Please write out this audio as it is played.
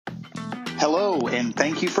Hello, and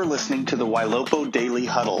thank you for listening to the Wailopo Daily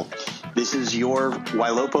Huddle. This is your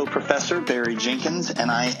Wailopo professor, Barry Jenkins, and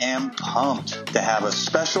I am pumped to have a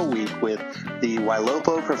special week with the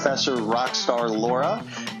Wailopo professor rockstar Laura,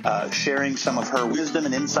 sharing some of her wisdom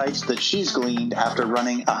and insights that she's gleaned after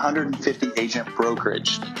running a 150 agent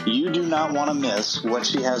brokerage. You do not want to miss what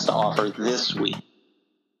she has to offer this week.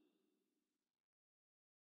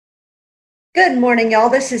 Good morning, y'all.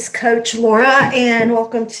 This is Coach Laura, and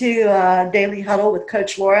welcome to Daily Huddle with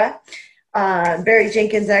Coach Laura. Barry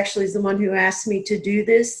Jenkins actually is the one who asked me to do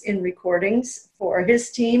this in recordings for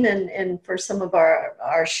his team and for some of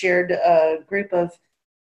our shared group of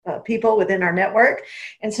people within our network.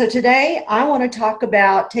 And so today I want to talk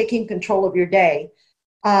about taking control of your day.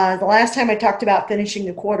 The last time I talked about finishing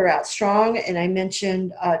the quarter out strong, and I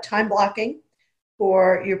mentioned time blocking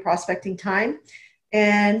for your prospecting time.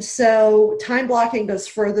 And so time blocking goes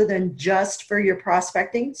further than just for your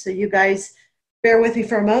prospecting. So you guys bear with me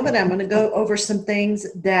for a moment. I'm going to go over some things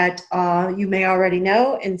that you may already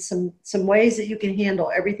know and some ways that you can handle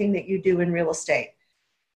everything that you do in real estate.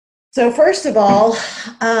 So first of all,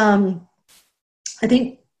 I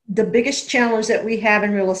think the biggest challenge that we have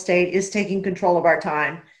in real estate is taking control of our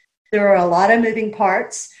time. There are a lot of moving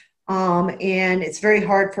parts. And it's very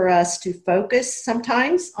hard for us to focus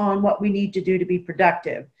sometimes on what we need to do to be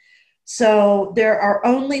productive. So there are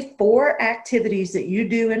only 4 activities that you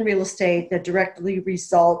do in real estate that directly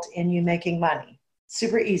result in you making money.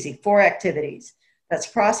 Super easy, 4 activities. That's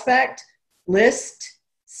prospect, list,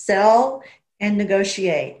 sell, and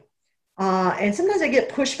negotiate. And sometimes I get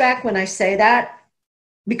pushback when I say that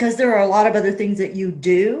because there are a lot of other things that you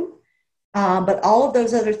do. But all of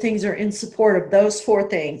those other things are in support of those 4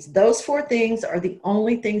 things. Those 4 things are the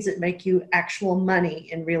only things that make you actual money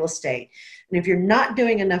in real estate. And if you're not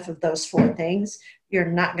doing enough of those 4 things, you're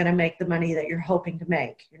not going to make the money that you're hoping to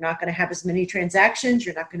make. You're not going to have as many transactions.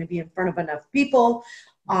 You're not going to be in front of enough people.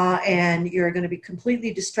 And you're going to be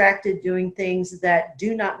completely distracted doing things that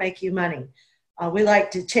do not make you money. We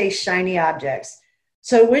like to chase shiny objects.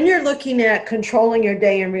 So when you're looking at controlling your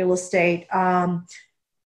day in real estate,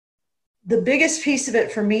 the biggest piece of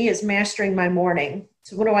it for me is mastering my morning.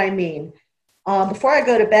 So what do I mean? Before I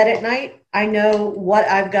go to bed at night, I know what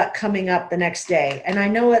I've got coming up the next day, and I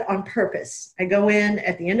know it on purpose. I go in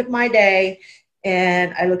at the end of my day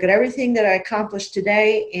and I look at everything that I accomplished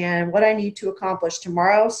today and what I need to accomplish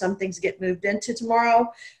tomorrow. Some things get moved into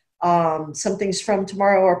tomorrow. Some things from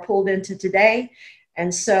tomorrow are pulled into today.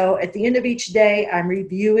 And so at the end of each day, I'm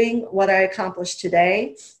reviewing what I accomplished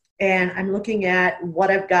today, and I'm looking at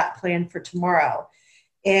what I've got planned for tomorrow.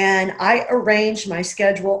 And I arrange my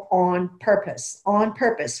schedule on purpose,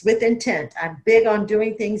 with intent. I'm big on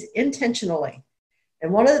doing things intentionally.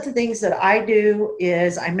 And one of the things that I do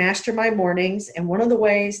is I master my mornings. And one of the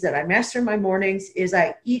ways that I master my mornings is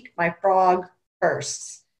I eat my frog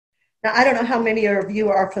first. Now, I don't know how many of you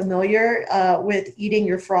are familiar with eating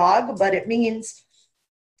your frog, but it means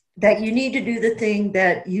that you need to do the thing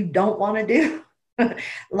that you don't want to do.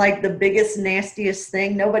 Like the biggest, nastiest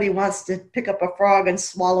thing. Nobody wants to pick up a frog and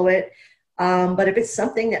swallow it. But if it's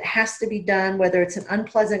something that has to be done, whether it's an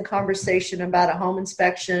unpleasant conversation about a home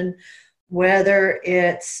inspection, whether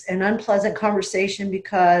it's an unpleasant conversation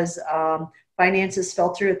because finances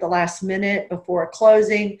fell through at the last minute before a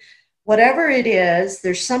closing, whatever it is,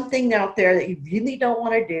 there's something out there that you really don't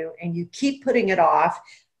want to do and you keep putting it off.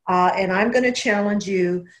 And I'm going to challenge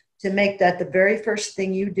you to make that the very first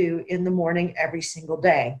thing you do in the morning every single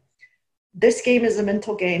day. This game is a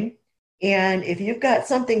mental game. And if you've got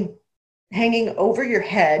something hanging over your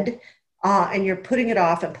head and you're putting it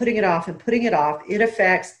off and putting it off and putting it off, it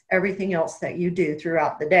affects everything else that you do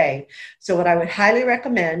throughout the day. So what I would highly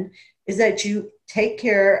recommend is that you take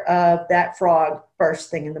care of that frog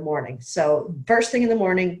first thing in the morning. So first thing in the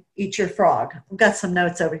morning, eat your frog. I've got some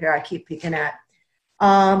notes over here I keep peeking at.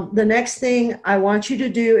 The next thing I want you to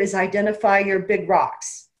do is identify your big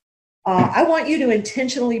rocks. I want you to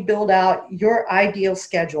intentionally build out your ideal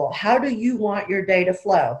schedule. How do you want your day to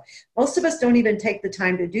flow? Most of us don't even take the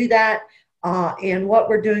time to do that. And what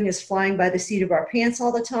we're doing is flying by the seat of our pants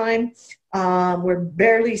all the time. We're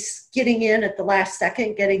barely skidding in at the last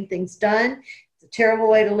second, getting things done. It's a terrible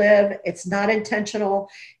way to live. It's not intentional.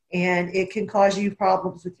 And it can cause you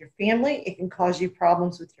problems with your family. It can cause you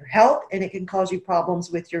problems with your health, and it can cause you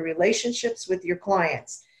problems with your relationships with your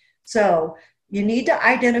clients. So you need to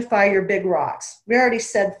identify your big rocks. We already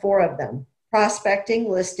said 4 of them: prospecting,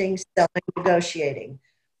 listing, selling, negotiating.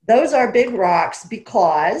 Those are big rocks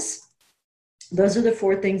because those are the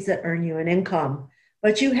 4 things that earn you an income.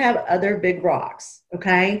 But you have other big rocks,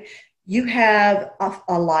 okay? You have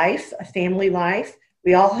a life, a family life,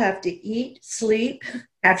 We all have to eat, sleep,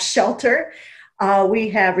 have shelter. We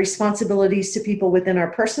have responsibilities to people within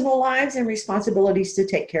our personal lives and responsibilities to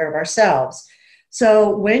take care of ourselves.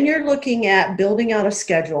 So when you're looking at building out a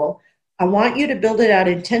schedule, I want you to build it out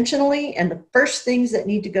intentionally. And the first things that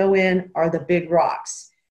need to go in are the big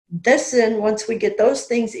rocks. Once we get those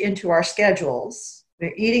things into our schedules,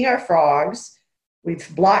 we're eating our frogs.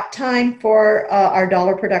 We've blocked time for our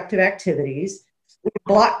dollar productive activities. We've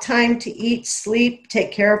blocked time to eat, sleep,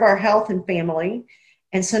 take care of our health and family.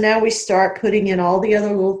 And so now we start putting in all the other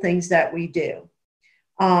little things that we do.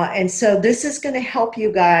 And so this is going to help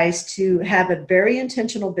you guys to have a very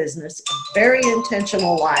intentional business, a very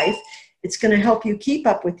intentional life. It's going to help you keep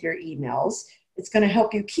up with your emails. It's going to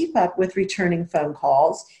help you keep up with returning phone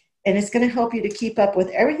calls. And it's going to help you to keep up with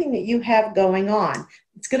everything that you have going on.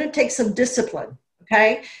 It's going to take some discipline,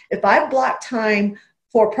 okay? If I block time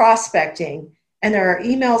for prospecting and there are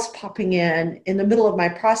emails popping in the middle of my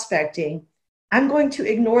prospecting, I'm going to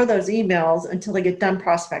ignore those emails until I get done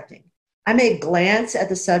prospecting. I may glance at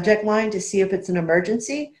the subject line to see if it's an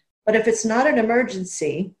emergency, but if it's not an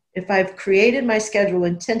emergency, if I've created my schedule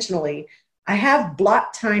intentionally, I have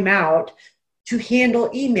blocked time out to handle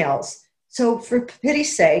emails. So for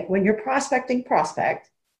pity's sake, when you're prospecting, prospect.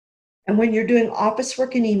 And when you're doing office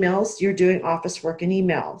work and emails, you're doing office work and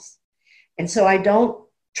emails. And so I don't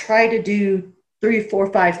try to do 3,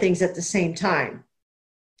 4, 5 things at the same time.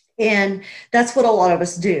 And that's what a lot of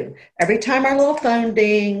us do. Every time our little phone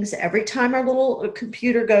dings, every time our little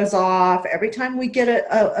computer goes off, every time we get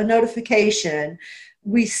a notification,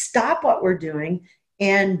 we stop what we're doing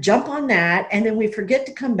and jump on that. And then we forget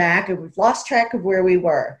to come back and we've lost track of where we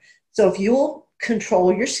were. So if you'll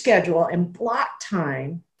control your schedule and block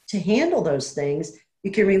time to handle those things,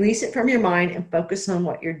 you can release it from your mind and focus on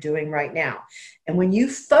what you're doing right now. And when you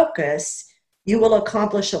focus, you will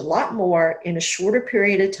accomplish a lot more in a shorter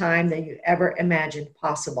period of time than you ever imagined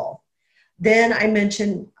possible. Then I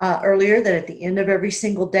mentioned earlier that at the end of every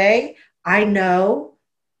single day, I know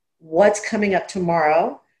what's coming up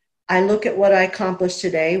tomorrow. I look at what I accomplished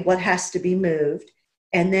today, what has to be moved,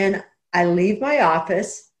 and then I leave my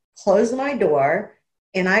office, close my door,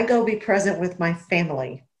 and I go be present with my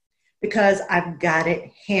family because I've got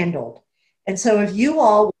it handled. And so if you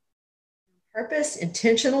all purpose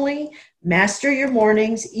intentionally, master your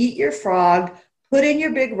mornings, eat your frog, put in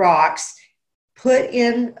your big rocks, put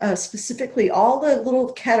in specifically all the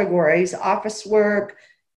little categories, office work,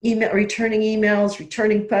 returning emails,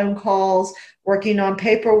 returning phone calls, working on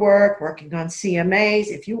paperwork, working on CMAs.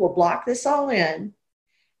 If you will block this all in,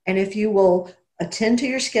 and if you will attend to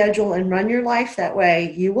your schedule and run your life that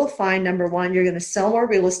way, you will find, number one, you're going to sell more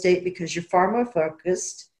real estate because you're far more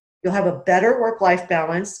focused. You'll have a better work-life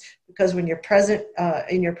balance because when you're present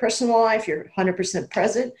in your personal life, you're 100%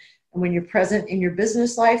 present. And when you're present in your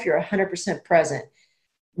business life, you're 100% present.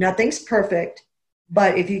 Nothing's perfect,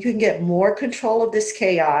 but if you can get more control of this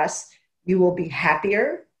chaos, you will be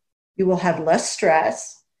happier, you will have less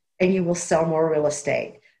stress, and you will sell more real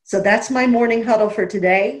estate. So that's my morning huddle for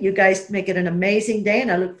today. You guys make it an amazing day,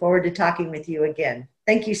 and I look forward to talking with you again.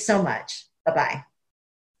 Thank you so much. Bye-bye.